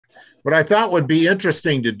What I thought would be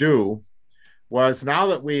interesting to do was now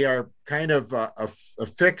that we are kind of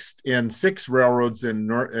affixed in six railroads in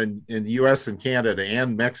the US and Canada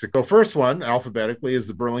and Mexico. First one alphabetically is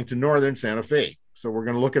the Burlington Northern Santa Fe. So we're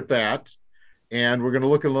going to look at that. And we're going to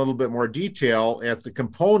look in a little bit more detail at the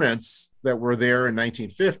components that were there in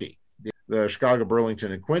 1950, the Chicago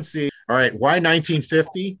Burlington and Quincy. All right, why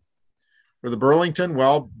 1950 for the Burlington?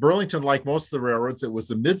 Well, Burlington, like most of the railroads, it was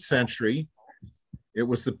the mid-century. It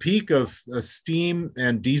was the peak of steam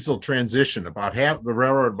and diesel transition. About half the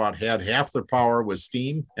railroad had half their power was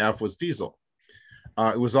steam, half was diesel.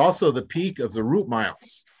 It was also the peak of the route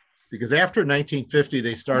miles, because after 1950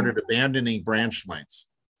 they started abandoning branch lines,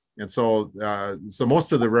 and so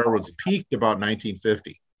most of the railroads peaked about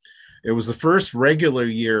 1950. It was the first regular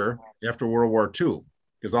year after World War II,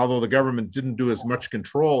 because although the government didn't do as much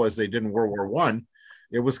control as they did in World War I,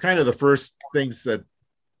 it was kind of the first things that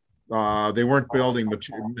they weren't building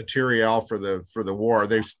material for the war.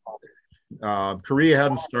 Korea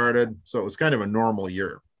hadn't started, so it was kind of a normal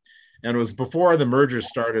year. And it was before the mergers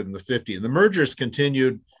started in the 50s. And the mergers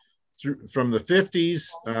continued from the 50s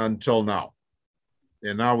until now.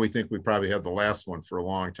 And now we think we probably had the last one for a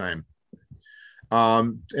long time.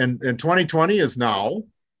 And 2020 is now,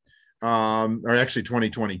 or actually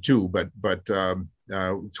 2022, but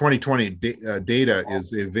 2020 data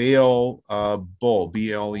is available,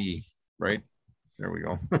 BLE, right? There we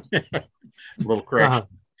go. A little correction.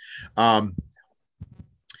 And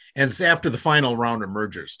it's after the final round of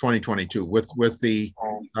mergers, 2022, with the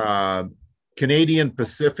Canadian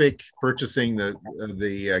Pacific purchasing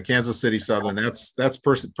the Kansas City Southern. That's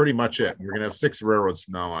pretty much it. We're going to have 6 railroads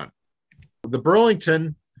from now on. The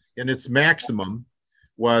Burlington, in its maximum,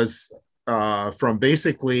 was from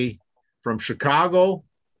Chicago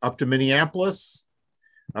up to Minneapolis,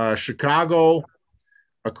 Chicago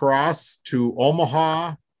across to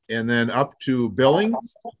Omaha, and then up to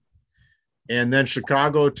Billings, and then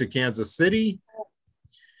Chicago to Kansas City.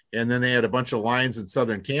 And then they had a bunch of lines in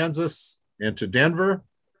southern Kansas and to Denver,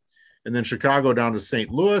 and then Chicago down to St.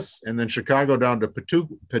 Louis, and then Chicago down to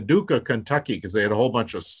Paducah, Kentucky, because they had a whole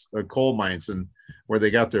bunch of coal mines and where they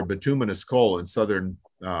got their bituminous coal in southern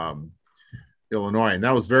Illinois. And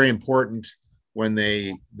that was very important when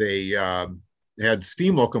they had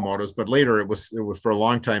steam locomotives, but later it was for a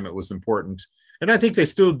long time it was important. And I think they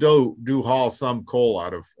still do haul some coal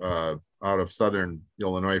out of southern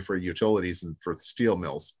Illinois for utilities and for steel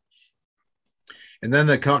mills. And then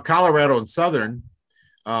the Colorado and Southern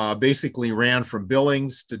basically ran from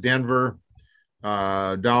Billings to Denver,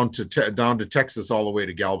 down to Texas, all the way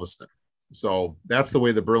to Galveston. So that's the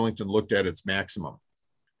way the Burlington looked at its maximum.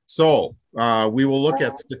 So we will look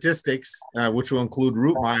at statistics, which will include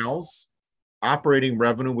route miles, operating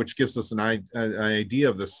revenue, which gives us an idea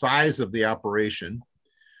of the size of the operation,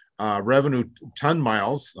 revenue ton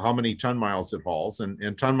miles, how many ton miles it hauls,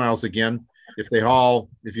 and ton miles again. If you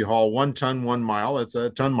haul 1 ton 1 mile, that's a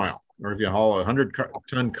ton mile. Or if you haul a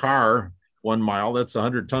 100-ton car 1 mile, that's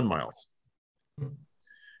 100 ton miles.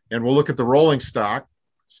 And we'll look at the rolling stock,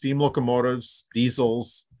 steam locomotives,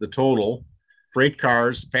 diesels, the total, freight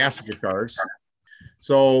cars, passenger cars.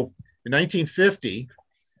 So in 1950,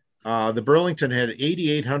 the Burlington had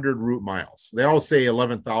 8,800 route miles. They all say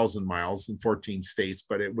 11,000 miles in 14 states,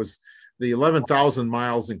 but it was the 11,000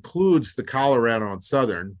 miles includes the Colorado and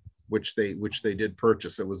Southern, which they did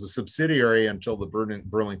purchase. It was a subsidiary until the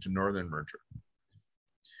Burlington Northern merger.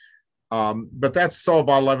 But that's still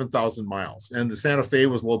about 11,000 miles. And the Santa Fe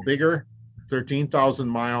was a little bigger, 13,000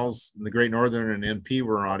 miles. And the Great Northern and NP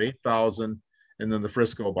were around 8,000. And then the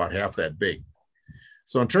Frisco about half that big.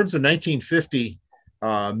 So in terms of 1950,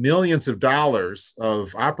 millions of dollars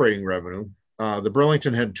of operating revenue, the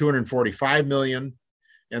Burlington had 245 million.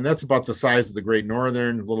 And that's about the size of the Great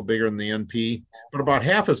Northern, a little bigger than the NP, but about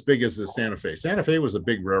half as big as the Santa Fe. Santa Fe was a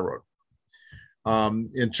big railroad.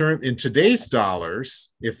 In today's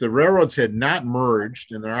dollars, if the railroads had not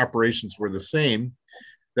merged and their operations were the same,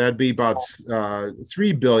 that'd be about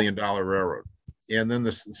 $3 billion railroad. And then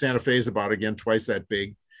the Santa Fe is about, again, twice that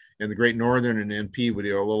big. And the Great Northern and NP would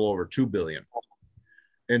be a little over 2 billion.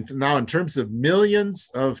 And now in terms of millions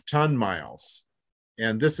of ton miles,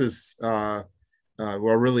 and this is, well,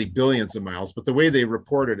 really billions of miles, but the way they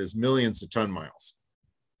report it is millions of ton miles.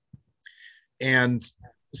 And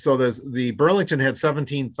so the Burlington had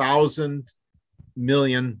 17,000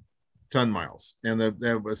 million ton miles, and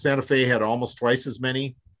the Santa Fe had almost twice as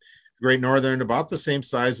many. Great Northern about the same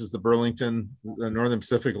size as the Burlington, the Northern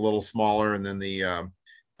Pacific a little smaller, and then the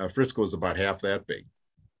Frisco is about half that big.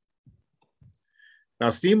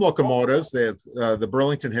 Now, steam locomotives, the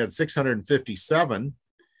Burlington had 657.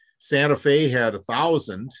 Santa Fe had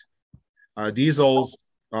 1,000, Diesels,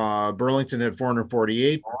 Burlington had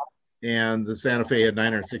 448, and the Santa Fe had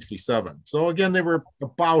 967. So again, they were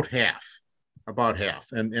about half.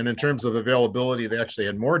 And in terms of availability, they actually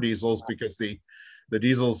had more diesels because the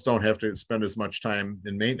diesels don't have to spend as much time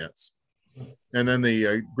in maintenance. And then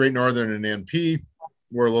the Great Northern and NP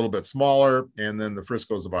were a little bit smaller, and then the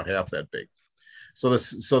Frisco is about half that big. So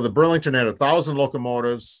the Burlington had 1,000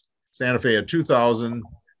 locomotives, Santa Fe had 2,000,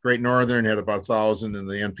 Great Northern had about 1,000, and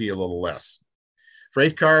the NP a little less.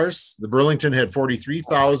 Freight cars, the Burlington had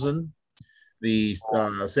 43,000, the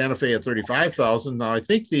Santa Fe had 35,000. Now I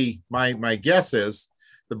think my guess is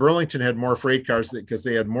the Burlington had more freight cars because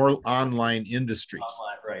they had more online industries.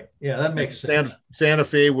 Right. Yeah, that makes sense. Santa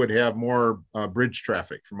Fe would have more bridge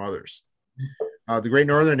traffic from others. The Great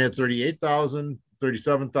Northern had 38,000,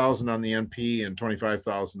 37,000 on the NP, and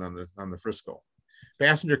 25,000 on the Frisco.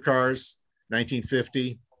 Passenger cars,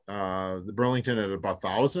 1950. The Burlington had about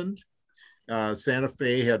 1,000. Santa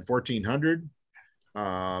Fe had 1,400.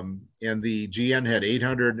 And the GN had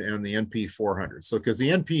 800 and the NP 400. So because the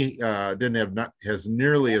NP has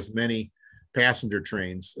nearly as many passenger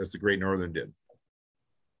trains as the Great Northern did.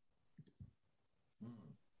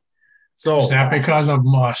 So is that because of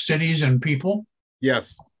cities and people?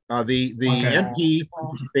 Yes. The NP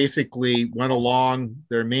basically went along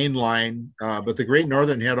their main line, but the Great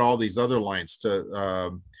Northern had all these other lines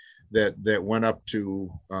that went up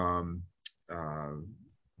to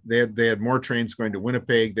they had more trains going to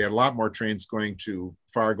Winnipeg. They had a lot more trains going to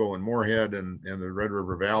Fargo and Moorhead and the Red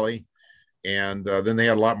River Valley. And then they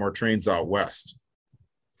had a lot more trains out west.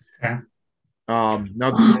 Okay. Now,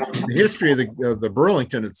 the history of the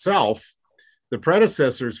Burlington itself, the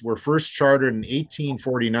predecessors were first chartered in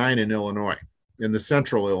 1849 in Illinois, in the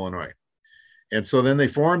central Illinois. And so then they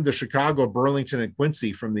formed the Chicago, Burlington, and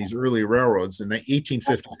Quincy from these early railroads in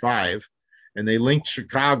 1855, and they linked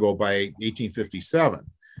Chicago by 1857.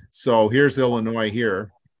 So here's Illinois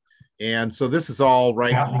here. And so this is all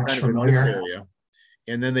right kind of in this area.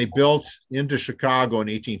 And then they built into Chicago in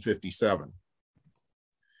 1857.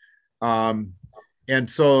 And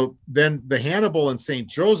so then the Hannibal and St.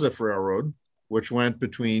 Joseph Railroad, which went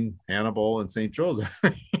between Hannibal and St. Joseph.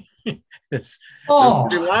 It's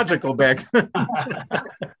pretty logical back then.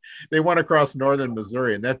 They went across northern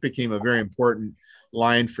Missouri, and that became a very important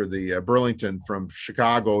line for the Burlington from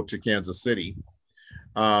Chicago to Kansas City.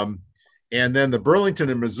 And then the Burlington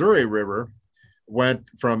and Missouri River went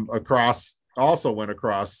across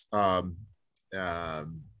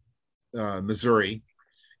Missouri,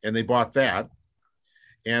 and they bought that.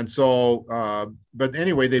 And so, but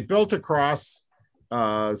anyway, they built across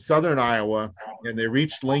southern Iowa, and they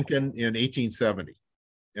reached Lincoln in 1870.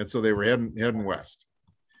 And so they were heading west.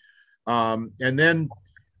 And then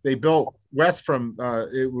they built west from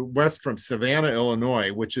Savannah,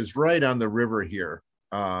 Illinois, which is right on the river here.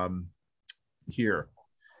 And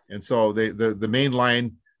so the main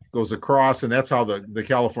line goes across, and that's how the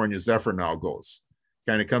California Zephyr now goes.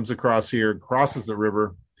 Kind of comes across here, crosses the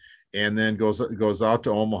river, and then goes out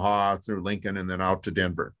to Omaha through Lincoln and then out to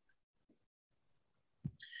Denver.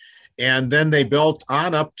 And then they built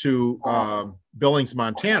on up to Billings,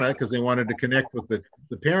 Montana, because they wanted to connect with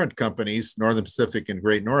the parent companies, Northern Pacific and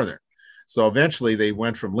Great Northern. So eventually they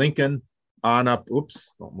went from Lincoln on up,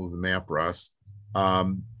 oops, don't move the map, Ross.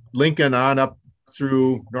 Lincoln on up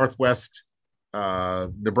through northwest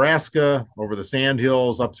Nebraska, over the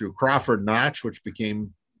Sandhills, up through Crawford Notch, which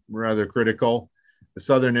became rather critical, the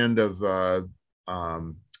southern end of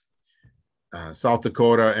South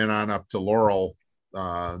Dakota, and on up to Laurel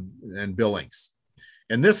and Billings.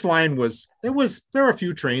 And this line there were a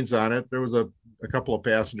few trains on it. There was a couple of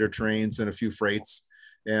passenger trains and a few freights.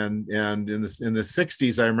 And in the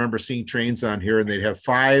 60s, I remember seeing trains on here, and they'd have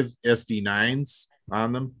 5 SD9s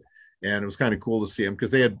on them. And it was kind of cool to see them because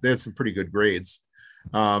they had some pretty good grades.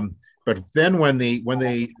 But then when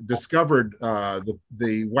they discovered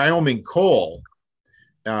the Wyoming coal,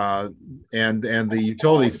 and the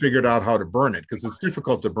utilities figured out how to burn it, because it's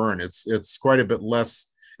difficult to burn. It's quite a bit less.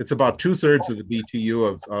 It's about 2/3 of the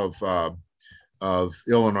BTU of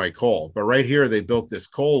Illinois coal. But right here, they built this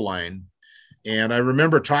coal line. And I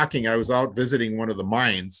remember I was out visiting one of the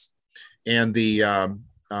mines, and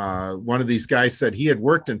one of these guys said he had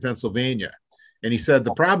worked in Pennsylvania. And he said,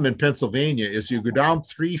 the problem in Pennsylvania is you go down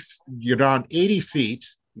 80 feet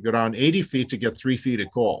to get 3 feet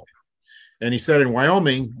of coal. And he said, in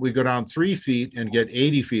Wyoming, we go down 3 feet and get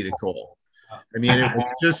 80 feet of coal. I mean,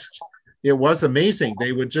 it was amazing.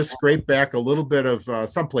 They would just scrape back a little bit of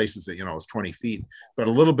some places that, it was 20 feet, but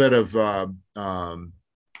a little bit of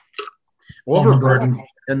overburden.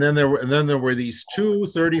 And then there were these 2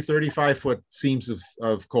 30, 35 foot seams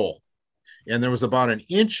of coal And there was about an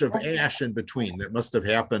inch of ash in between that must have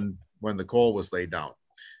happened when the coal was laid down.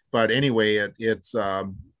 But anyway, it's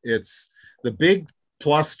the big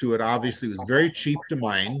plus to it. Obviously, it was very cheap to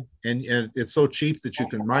mine, and it's so cheap that you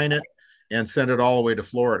can mine it and send it all the way to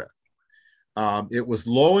Florida. It was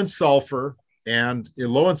low in sulfur, and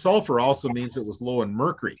low in sulfur also means it was low in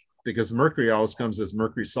mercury, because mercury always comes as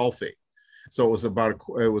mercury sulfate. So it was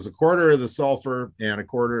a quarter of the sulfur and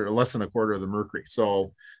less than a quarter of the mercury.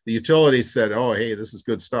 So the utilities said, "Oh, hey, this is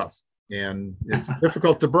good stuff," and it's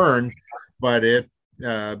difficult to burn, but it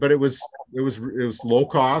was low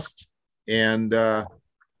cost, and they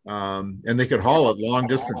could haul it long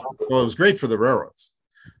distance. So it was great for the railroads.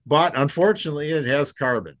 But unfortunately, it has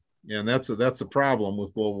carbon, and that's a problem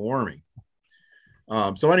with global warming.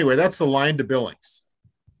 So anyway, that's the line to Billings.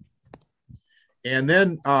 And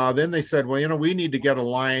then they said, well, we need to get a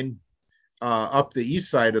line up the east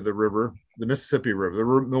side of the river, the Mississippi River.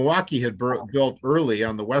 The Milwaukee had built early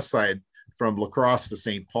on the west side from La Crosse to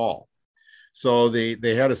St. Paul. So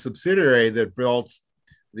they had a subsidiary that built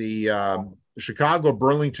the Chicago,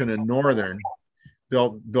 Burlington, and Northern,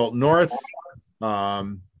 built north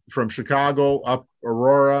from Chicago up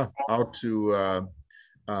Aurora out to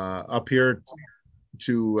up here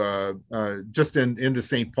to just into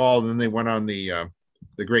St. Paul, and then they went on the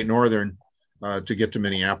Great Northern to get to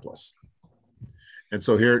Minneapolis. And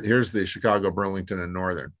so here's the Chicago, Burlington, and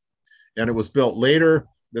Northern. And it was built later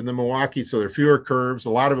than the Milwaukee, so there are fewer curves. A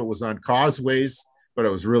lot of it was on causeways, but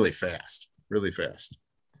it was really fast, really fast.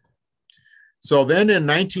 So then in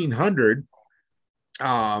 1900,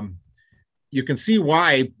 you can see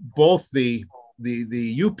why both the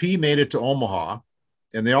UP made it to Omaha,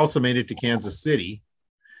 and they also made it to Kansas City.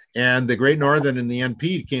 And the Great Northern and the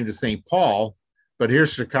NP came to St. Paul, but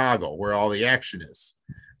here's Chicago, where all the action is.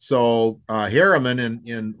 So Harriman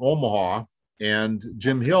in Omaha and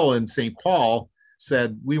Jim Hill in St. Paul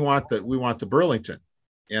said, we want the Burlington.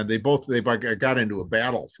 And they got into a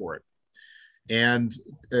battle for it. And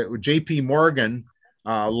J.P. Morgan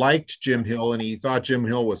liked Jim Hill, and he thought Jim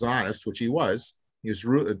Hill was honest, which he was. He was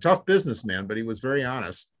a tough businessman, but he was very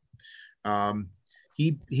honest.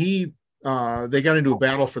 They got into a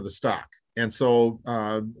battle for the stock. And so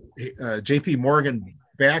J.P. Morgan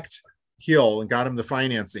backed Hill and got him the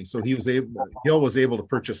financing. So Hill was able to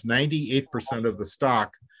purchase 98% of the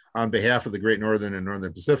stock on behalf of the Great Northern and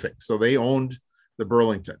Northern Pacific. So they owned the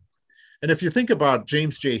Burlington. And if you think about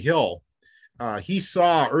James J. Hill, he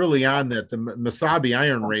saw early on that the Mesabi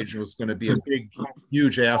Iron Range was going to be a big,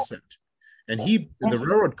 huge asset. And the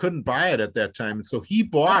railroad couldn't buy it at that time. And so he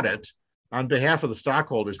bought it on behalf of the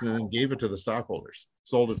stockholders and then gave it to the stockholders,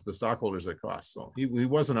 sold it to the stockholders at cost. So he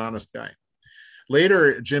was an honest guy.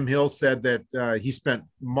 Later, Jim Hill said that he spent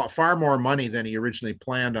far more money than he originally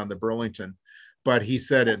planned on the Burlington, but he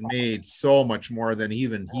said it made so much more than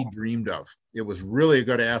even he dreamed of. It was really a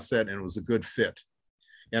good asset, and it was a good fit.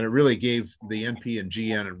 And it really gave the NP and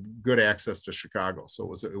GN good access to Chicago. So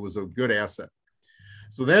it was a good asset.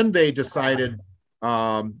 So then they decided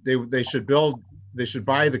they should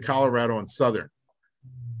buy the Colorado and Southern.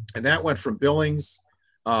 And that went from Billings.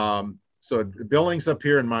 So Billings up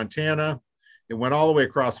here in Montana, it went all the way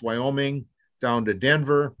across Wyoming down to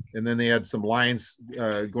Denver. And then they had some lines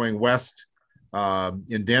going west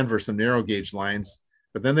in Denver, some narrow gauge lines.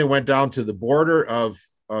 But then they went down to the border of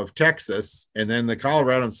Texas. And then the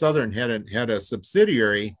Colorado and Southern had a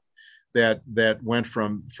subsidiary that went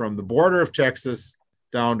from the border of Texas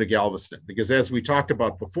down to Galveston. Because as we talked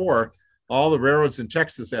about before, all the railroads in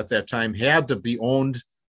Texas at that time had to be owned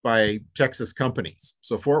by Texas companies.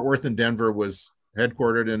 So Fort Worth and Denver was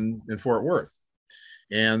headquartered in Fort Worth.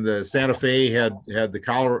 And the Santa Fe had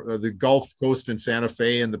the Gulf Coast in Santa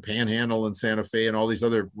Fe and the Panhandle in Santa Fe and all these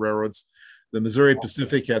other railroads. The Missouri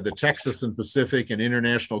Pacific had the Texas and Pacific and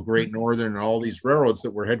International Great Northern and all these railroads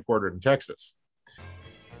that were headquartered in Texas.